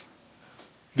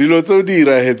 Dilo tse o di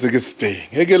irahetse ke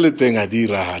steng. E ke le teng a di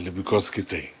irahale because ke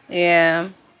teng. Yeah.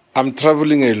 I'm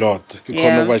traveling a lot. Ke Yeah.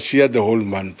 khona ba shia the whole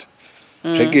month.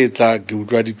 He ke tla ke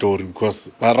utlwa ditori because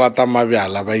ba rata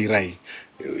mabjala ba irai.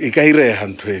 E ka ireha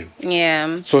ntho eo.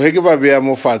 Yeah. So he ke ba bea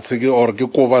mo fatshe ke or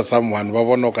ke koba someone ba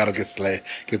bona o ka re ke slay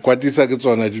ke kwatisa ke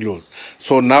tsona dilo.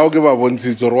 So now ke ba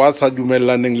bontshitse hore wa sa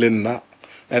dumellaneng le nna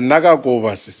and nna ka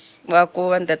koba sis.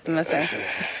 Wako Ntate Maseko.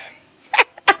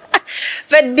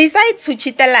 But besides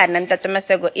Huchitelana Ntate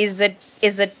Maseko, is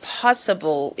it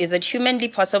possible, is it humanly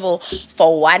possible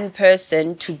for one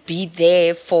person to be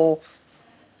there for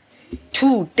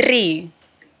 2, 3,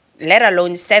 let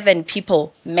alone 7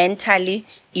 people mentally,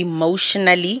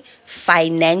 emotionally,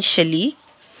 financially,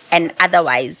 and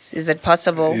otherwise? Is it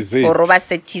possible? Is it? Or ba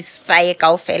satisfy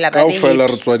kaofela ba Ka o be fela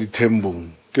re happy? tswa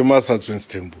dithembong ke ma sa tsweng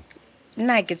sethembong.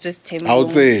 Nna ke tswe Sethembong. Ha o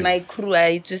tsebe. My crew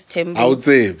a tswe Sethembong. Ha o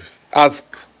tsebe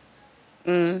ask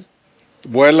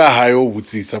boela hae o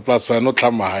botsisa plus wa no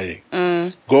tlama hae.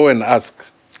 Go and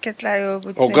ask. Ke tla yo O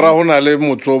botsisa. kra hona le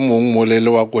motho o mong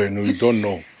molele wa kweno you don't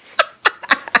know.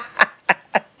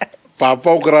 Papa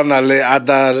o kra na le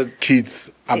other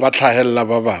kids a ba tlhahella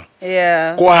ba bang.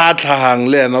 Yeah. Ko ha tlhahang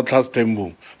le ena o tla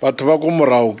Sethembong batho ba ko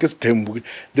morao ke Sethembong.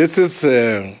 This is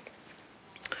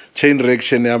chain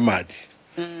reaction ya madi.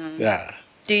 Yeah.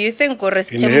 Do you think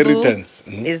Inheritance.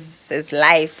 is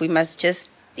life? We must just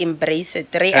embrace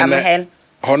it. Re And amahel.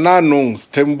 hona nong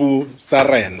Sethembong sa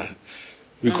rena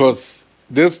because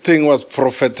this thing was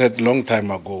propheted long time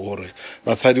ago hore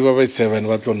basadi ba ba 7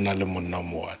 ba tlo nna le monna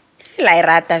mo one. La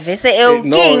irata vese e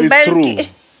No, king, it's but true.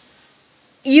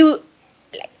 You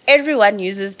everyone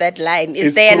uses that line. Is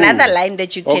It's there true. another line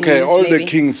that you can Okay, use all maybe? the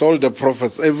kings, all the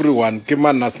prophets, everyone ke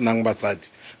manas nang basadi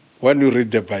when you read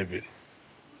the Bible.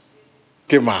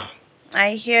 Ke ma.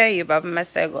 I hear you, Bab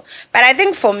Maseko. But I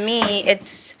think for me,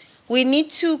 we need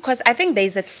to, because I think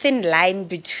there's a thin line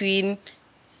between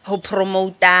who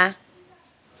promoter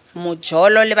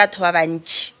mojolo le batho ba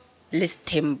bantši le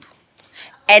sethembu.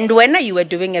 And when you were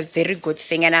doing a very good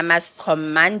thing, and I must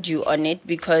commend you on it,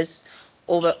 because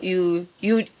you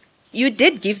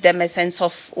did give them a sense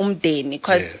of umgeni,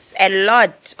 because a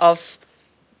lot of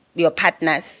your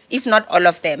partners, if not all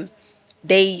of them,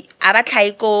 they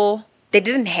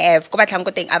didn't have ko batlang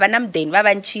ko teng abana mdeni ba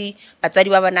bantši batswadi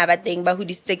ba bona ba teng ba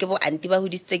hudisitse ke bo auntie ba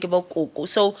hudisitse ke bo koko.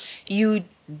 So you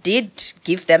did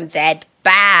give them that,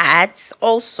 but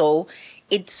also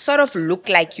it sort of looked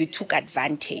like you took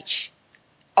advantage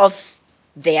of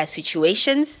their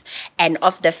situations and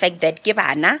of the fact that ke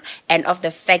bana and of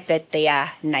the fact that they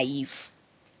are naive.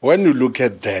 When you look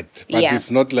at that, but Yeah. it's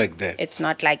not like that. It's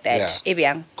not like that.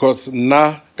 Yeah. Because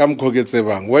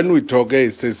when we talk,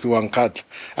 says one cut,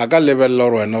 I got level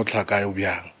or not like I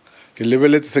biang.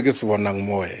 Level it seconds one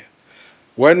more.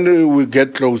 When we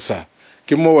get closer,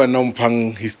 Kimo and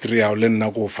Nompang history, I'll learn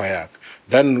go fire.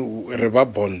 Then reba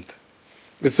bond.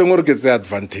 The singer gets the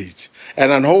advantage.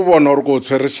 And an whole one or go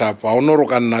very sharp, I'll no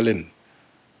rock and nalin.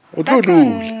 What do you do?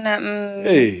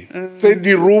 Hey, say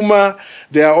the rumor,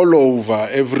 they are all over,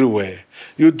 everywhere.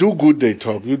 You do good, they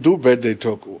talk. You do bad, they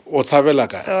talk.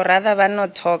 So rather than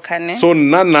not talk, so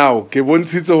now, ke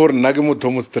bontshitse hore nna ke motho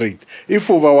mo straight. If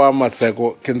o ba wa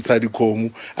Maseko ke ntsha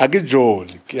dikgomo, a ke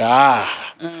jolly.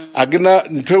 A ke na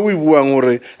ntho e o e buang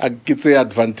hore a ke tse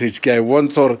advantage. Ke I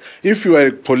want or if you are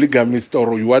a polygamist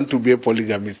or you want to be a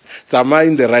polygamist, tsama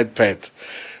in the right path.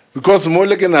 Because mo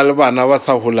le ke na le bana ba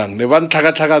sa holang ne ba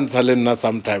ntlhaka-tlhakantsha le nna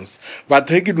sometimes, but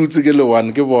he ke dutse ke le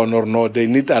one ke bona or no, they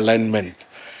need alignment.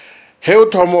 He o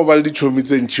thoma ba le dichomi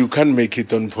tse ntši, you can't make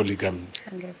it on polygamy.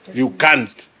 100%. You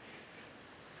can't.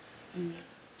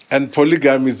 And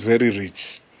polygamy is very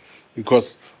rich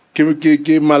because ke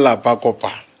malapa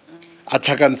kopa a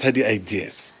tlhakantsha di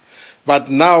ideas. But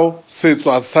now,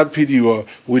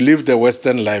 we live the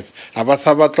Western life.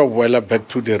 Back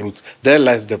to the roots. There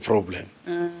lies the problem.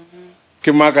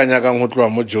 Ke makanyaka go tloa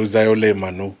mo Josiah le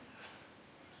mano.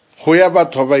 Go ya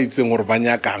batho ba itseng gore ba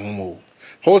nyakang mo.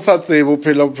 Go sa tsebe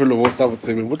bophelo bo sa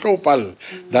botsebe bo tlo pal.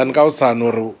 Dan ka o sa no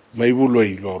re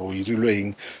maibuloile or o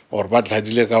irilweng or ba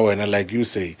tladile ka wena like you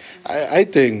say. I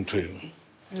think to you.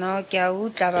 No, ke a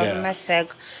utla Bab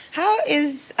Maseko. How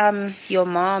is your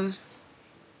mom?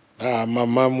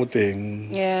 Mama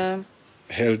muteng. Yeah.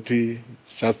 Healthy,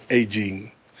 just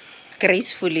aging.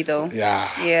 Gracefully though.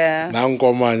 Yeah. Now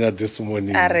komanya this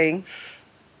morning.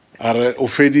 Are o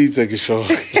feditse ke sho.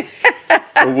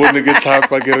 O bone ke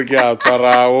tlhapa ke re ke a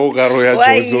tsara o ka ro ya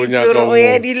Jozonya ka mo.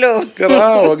 Ke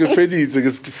ra o ke feditse ke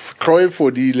tloe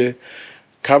fodile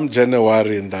come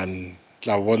January and then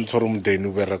tla bontsha re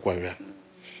mdeni be re kwa bja.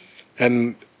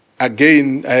 And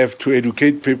again I have to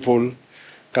educate people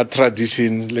ka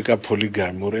tradition le ka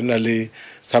polygamy or ena le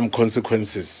some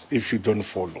consequences if you don't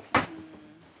follow.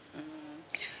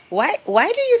 Why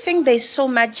do you think there's so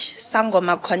much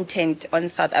sangoma content on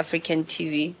South African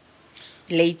TV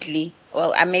lately?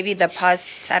 Well, maybe the past,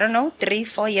 I don't know,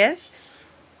 3-4 years?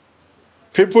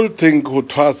 People think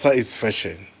Hutwasa is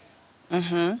fashion.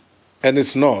 And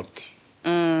it's not.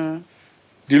 Dilo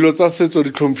tsa setso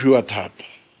di tlhomphiwa thata.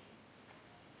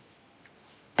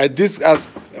 I did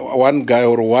ask one guy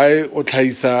or why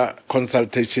Otlaisa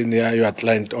consultation ya your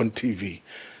client on TV.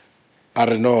 I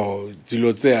don't know,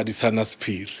 Dilotse Adisana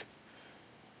Spear.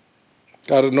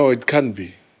 I don't know, it can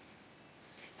be.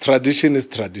 Tradition is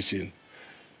tradition.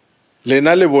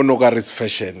 Lena le bonogar is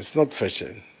fashion, it's not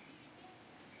fashion.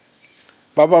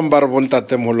 Baba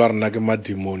Mbarbontate Molarna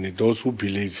Madimoni, those who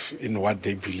believe in what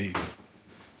they believe.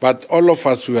 But all of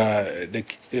us, we are the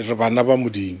Rabanaba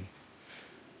Mudim.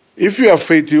 If you are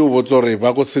faith, you will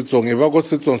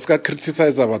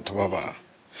criticize about Baba.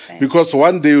 Because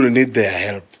one day you will need their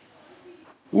help.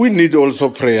 We need also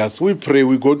prayers. We pray,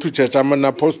 we go to church. I'm an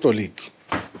apostolic.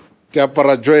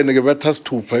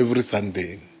 Every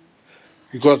Sunday.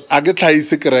 Because I get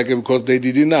because they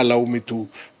didn't allow me to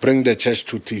bring the church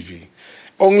to TV.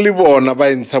 Only one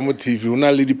by in some TV,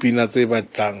 una lidi peanuts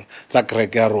batang,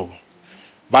 zakrekaro.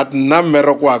 But na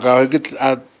merokwaga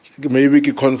maybe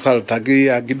ki consult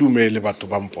agidumele batu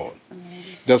bampo.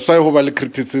 That's why ho ba le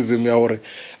criticism ya hore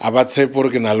abatse por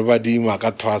ke na le badima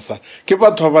ka thwasa ke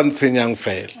batho ba ntsenyang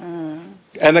fela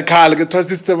ene khale ke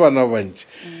thwasitse bana bantsi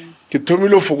ke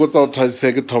thomile fokotsa o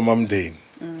thwasise ke thoma mdeni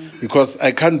because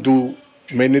I can't do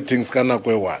many things kana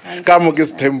kwe wa ka mo ke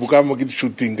stembu ka mo ke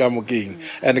shooting ka mo ke eng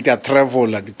and ke travel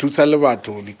ke thusa le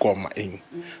batho di koma eng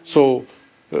so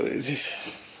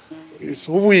it's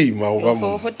we ma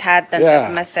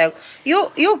Maseko.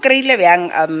 You created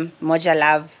Moja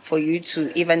Love for you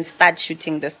to even start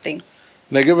shooting this thing.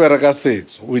 ne ke bereka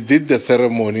setso, we did the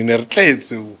ceremony ne re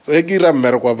tletse e ke ira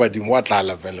mmereko wa badimo wa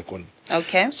tlala fela kone.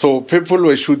 Okay. So people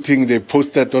were shooting, they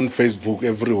posted on Facebook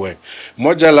everywhere.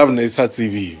 Moja Love ne sa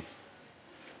tsibiwe.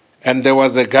 And there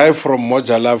was a guy from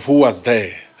Moja Love who was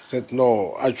there. I said,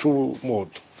 no, achu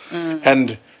moto.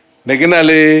 And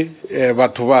negenale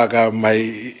batubaga,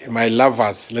 my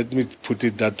lovers, let me put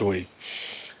it that way.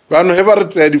 Bano he ba re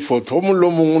tsa di photo mo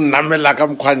lo mong namela ka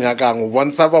mkhwanya ka ngo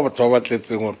bontsha ba batho ba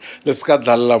tletseng gore le ska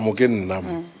dlalla mo ke nna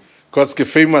mo. Because ke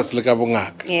famous le ka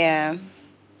bongaka. Yeah.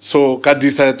 So ka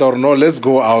decide or no, let's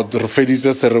go out re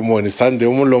feditse ceremony Sunday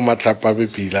mo lo matlapa be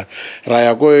pila ra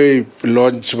ya go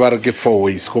launch ba re ke 4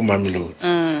 ways ko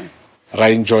Mamelodi. Ra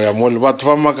enjoy mo le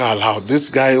batho ba makala this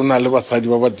guy una le basadi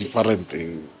ba ba different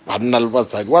banna le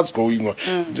basadi what's going on.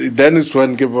 Then is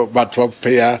when ke batho ba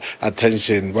pay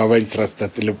attention ba ba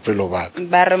interested le pelo ba ka.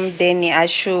 Barumdeni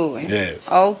Ashu.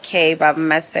 Yes. Okay, Bab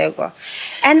Maseko.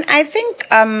 And I think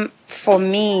for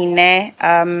me ne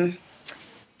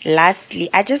lastly,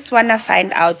 I just want to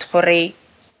find out hore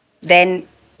then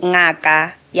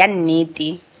ngaka ya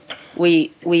nnete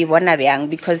we wanna bang,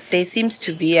 because there seems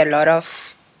to be a lot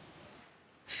of,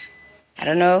 I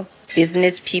don't know,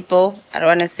 business people. I don't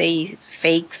want to say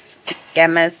fakes,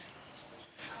 scammers.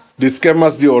 The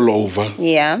scammers they all over.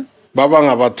 Yeah. Ba bang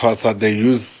abathwasa they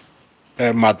use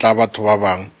matla batho ba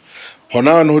bang.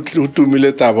 Hona no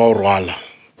tumile taba o rwala.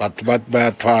 Batho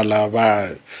ba thwala ba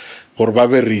gore ba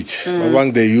be rich. Ba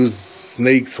bang they use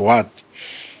snakes what.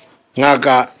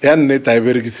 Ngaka ya nneta e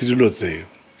berekisa dilo tseo.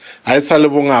 A e sa le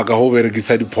bongaka ho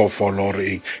berekisa diphoofolo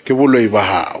re ke boloi ba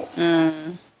hao.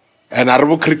 And I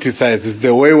will criticize is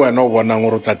the way we're not bonang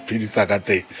gore that phidisa ka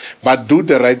teng. But do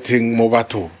the right thing mo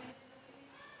batho.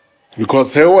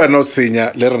 Because he we're not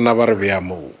senya le rena ba re beya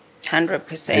mo.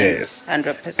 100%. Yes.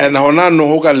 100%. And hona no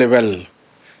ho ka level.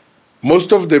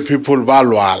 Most of the people ba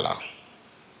lwala.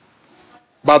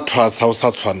 Ba thwasa o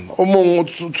sa tshwana. O mong o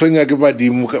tshwenya ke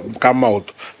badimo ka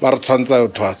maoto ba re tshwantsa o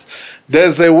thwasa.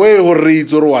 There's a way ho re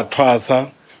itse wa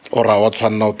thwasa or wa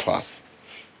tshwana o thwasa.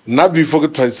 Na before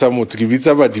ke thwasa motho ke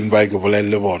bitsa badimo ba ke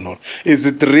bolelle bona. Is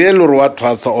it real or what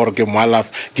thwasa or ke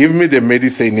malaf? Give me the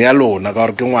medicine ya lona ka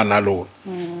or ke ngwana lona.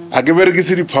 A ke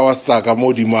berekise di powers tsa ka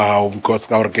mo di ma hao because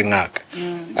ka or ke ngaka.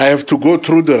 I have to go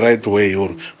through the right way or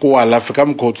ko alafe ka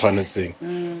mko tshwanetseng.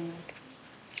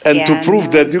 And Yeah, to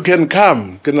prove that you can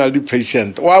come, can I be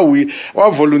patient? Wa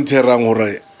volunteerang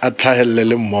hore a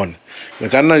tlhahelele mmone. Le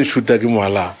kana nshuta ke mo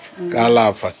alafa, ka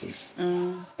alafa sis.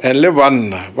 And le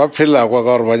banna ba phela kwa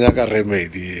ka gore ba nyaka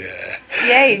remedy.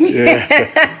 Yay.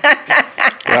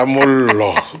 Ya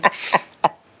mollo.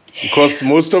 Because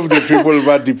most of the people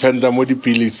ba depend on the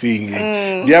pilising.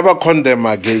 They have condemn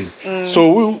again.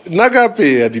 So naga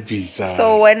pay di pizza.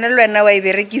 So when wa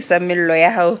iberekisa mello ya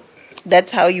hao,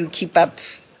 that's how you keep up.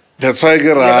 That's why I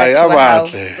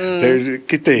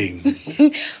kidding.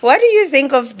 What do you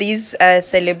think of these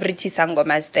celebrity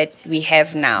sangomas that we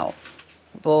have now?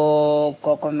 Bo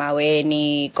Gogo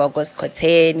Maweni, Gogo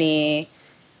Skoteni,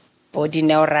 bo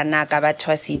Dineo Ranaka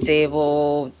bathwasitse,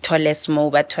 bo Tolesmo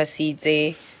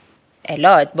bathwasitse, a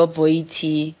lot, bo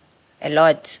Boiti, a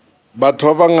lot. But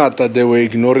Wabangata, they were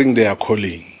ignoring their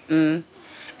calling.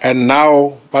 And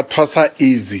now bathwasa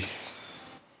easy.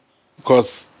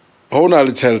 Because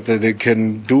Honal child they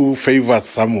can do favors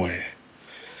somewhere.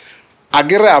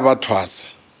 Agere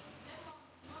abatwas.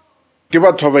 Give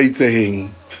a toba itse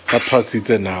batwas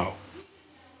itse now.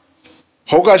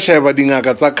 Hoka sheba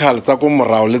dingaka tsa khale tsa ko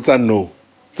morao le tsa no.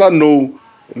 Tsa no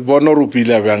bono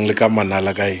rupile bang le ka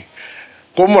manala kae.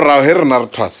 Ko morao he rena re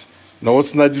twas. No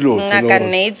sna dilo tse no. Ngaka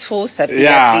ne tshosa pele.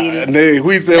 Yeah, ne hu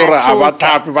itse ora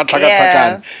abathapi ba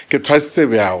tlhakatlhakana. Ke twasitse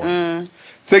byawo.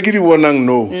 Take it one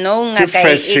no. No, ngaka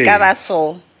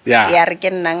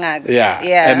yeah.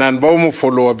 Yeah. And then bomo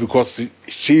follower because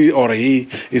she or he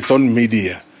is on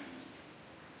media.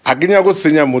 Aginya go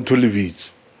senya motho le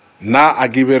bitso. Na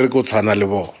agibere go tshwana le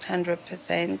bo.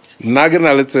 100%. Na ke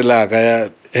na le tsela ka ya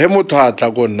he motho a tla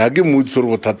go nna ke mutso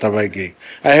re bothata ba ke.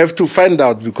 I have to find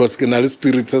out because ke na le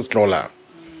spirits slola.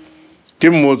 Ke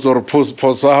motso re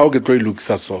poso how ke tlo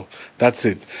ilukisa so. That's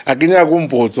it. Aginya go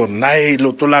mpotso na e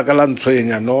lo tola ka la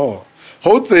ntshwenya no.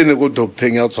 Ho tsene go doctor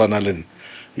ya tshwana le.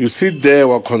 You sit there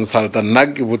wa consultant na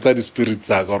ke botsa di spirits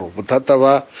tsa ka ro bothata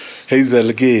ba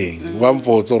Hazel ke wa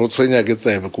mpotso ro tshwenya ke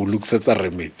tsebe go lukisetsa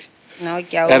remedy. No,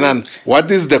 and then what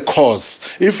is the cause?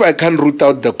 If I can root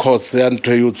out the cause and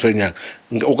to you tshwenya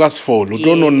o ka se fall.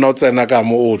 Don't know not tsena ka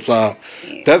mo o tswa.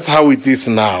 That's how it is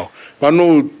now.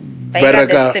 Bano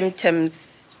the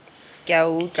symptoms.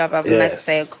 Bab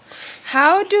Maseko.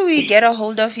 How do we get a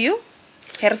hold of you?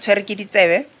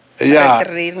 Yeah.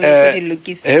 Re go di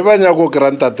lokisa. He ba nya go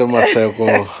granta te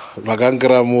Maseko ba ka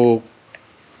nkra mo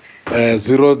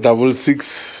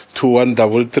 066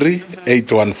 2133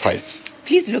 815.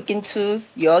 Please look into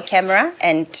your camera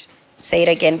and say it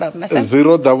again, Bab Maseko.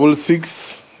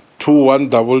 066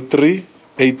 2133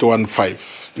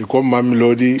 815. Iko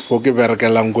Mamelodi ko ke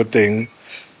berekelang go teng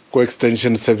ko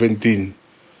extension 17.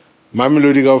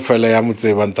 Mamelodi ka fela ya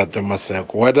motseba ntate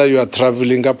Maseko. Whether you are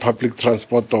traveling ka public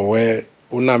transport or where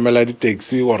unamela di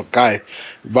taxi or kae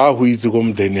ba ho itse go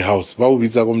Umgeni house ba o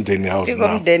bitsa go Umgeni house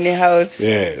now. Umgeni house.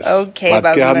 Yes. Okay,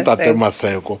 but ke Bab ntate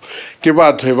Maseko ke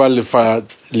batho e ba lefa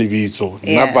lebitso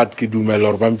nna but ke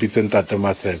dumela hore ba mpitse ntate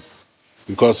Maseko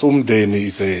because Umgeni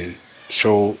is a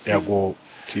show ya go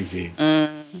TV.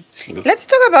 Let's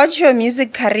talk about your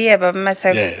music career, Bab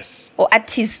Maseko. Yes. Or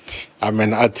artist. I'm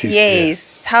an artist.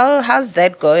 Yes. How's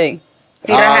that going?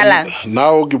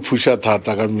 Now ke pusha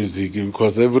thata ka music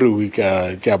because every week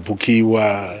ke a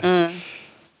bookiwa.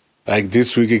 Like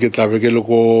this week ke tla be ke le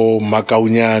ko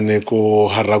Makaunyane ko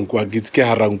Harankwa ke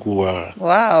Harankwa.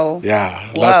 Wow.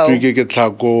 Yeah. Last week ke tla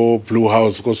ko Blue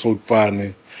House ko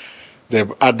Soutpane. The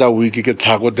other week ke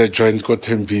tla ko The Joint ko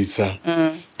Tembisa.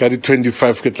 Ka di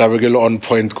 25 ke tla be ke le On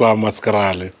Point ko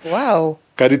Maskrale. Wow.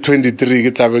 Ka di 23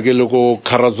 ke tla be ke le ko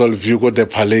Carousel View ko The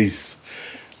Palace.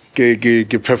 Ke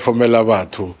performela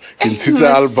batho ke ntshitse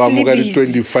album ka di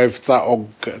 25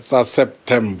 tsa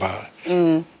September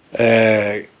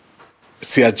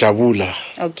Siyajabula.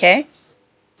 Okay.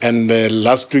 And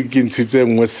last week ke ntshitse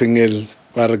nngwe single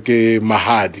ba re ke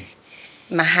Mahadi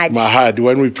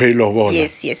when we pay lobola.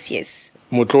 Yes.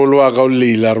 Motlolo wa ka o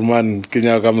leila re man ke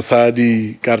nyaka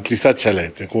mosadi ka re tlisa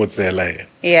tšhelete ko tsela ena.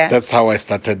 Yeah. That's how I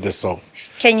started the song.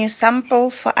 Can you sample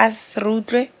for us,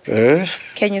 Rudre?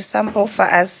 Can you sample for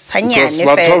us? Because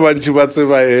batho ba bantši ba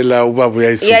tseba ela o ba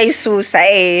boya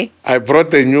isusa. I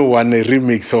brought a new one, a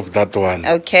remix of that one.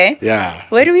 Okay. Yeah.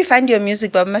 Where do we find your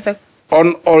music, Bab Maseko?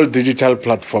 On all digital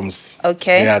platforms.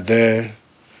 Okay. Yeah, there.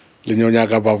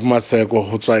 Lenyonyaka Bab Maseko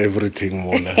ho tswa everything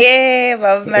mona. Hey,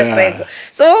 Bab Maseko.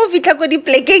 So fitla ko di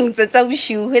plekeng tsa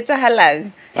boshiu ho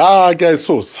etsahalang? Ke a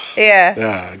isosa. Yeah.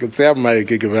 Yeah, ke tseya mic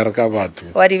ke bereka batho.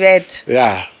 What do you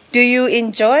Yeah. Do you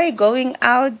enjoy going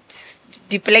out?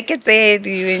 Do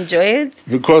you enjoy it?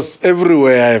 Because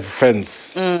everywhere I have fans,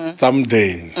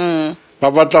 someday. Ba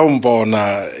batla ho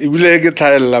mpona, ibile ke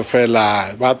thaella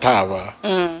fela ba thaba.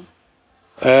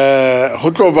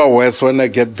 Ho tlo ba worse when I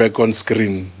get back on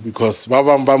screen because ba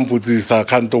bang ba mputsisa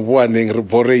khanto bua neng re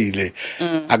boreile.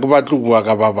 A ke batlo bua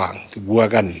ka ba bang, ke bua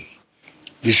ka nna.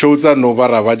 Di show tsa no ba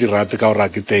ra ba di rate ka ora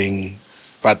ke teng,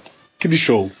 but ke di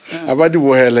show a ba di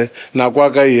bohele na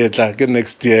kwa ka yetla ke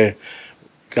next year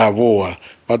ka boa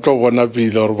ba tlo bona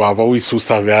pile or baba o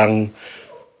isusa bjang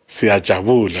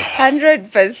Siyajabula.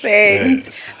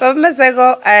 100%. Bab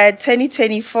Maseko,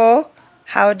 2024,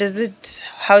 how is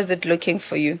it looking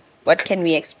for you? What can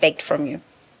we expect from you?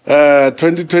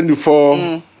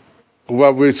 2024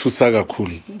 uba bo isusa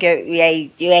kakhulu.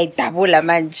 Uyayidabula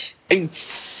manje.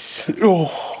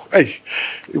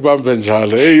 Ibambe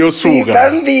njalo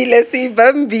yosuka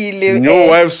sibambile new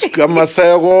wives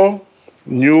kaMaseko,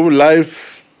 new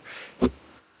life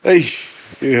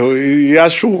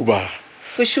iyashuba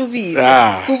kushubile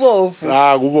kubovu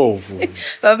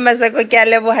Bab Maseko ke a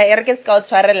leboha e re ke ska o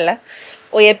tshwarella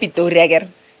o ye Pretoria kere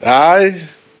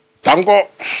tango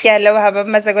ke a leboha Bab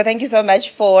Maseko. Thank you so much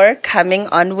for coming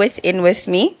on with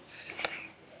me.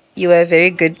 You were a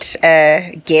very good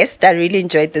guest. I really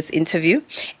enjoyed this interview.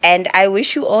 And I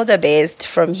wish you all the best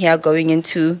from here going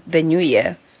into the new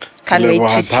year. Can't wait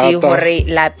to see hore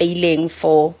la peiling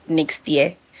for next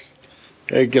year.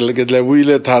 Ke le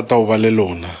buile thata o ba le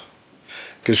lona.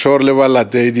 Ke sure le ba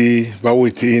latedi ba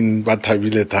within ba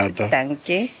thabile thata. Thank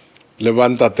you. Le ba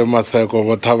ntate Maseko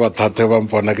ba thaba thata ba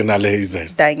mpona ke na le Hazel.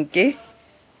 Thank you.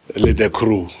 Le the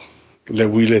crew. Le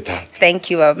buile thata. Thank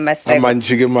you, Bab Maseko.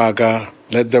 Amanchi ke maka.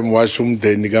 Let them watch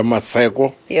Umgeni ka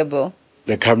Maseko. Yebo.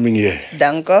 The coming year.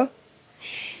 Danko.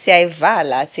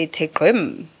 Siyayivala sithi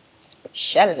qhim.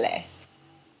 Shale.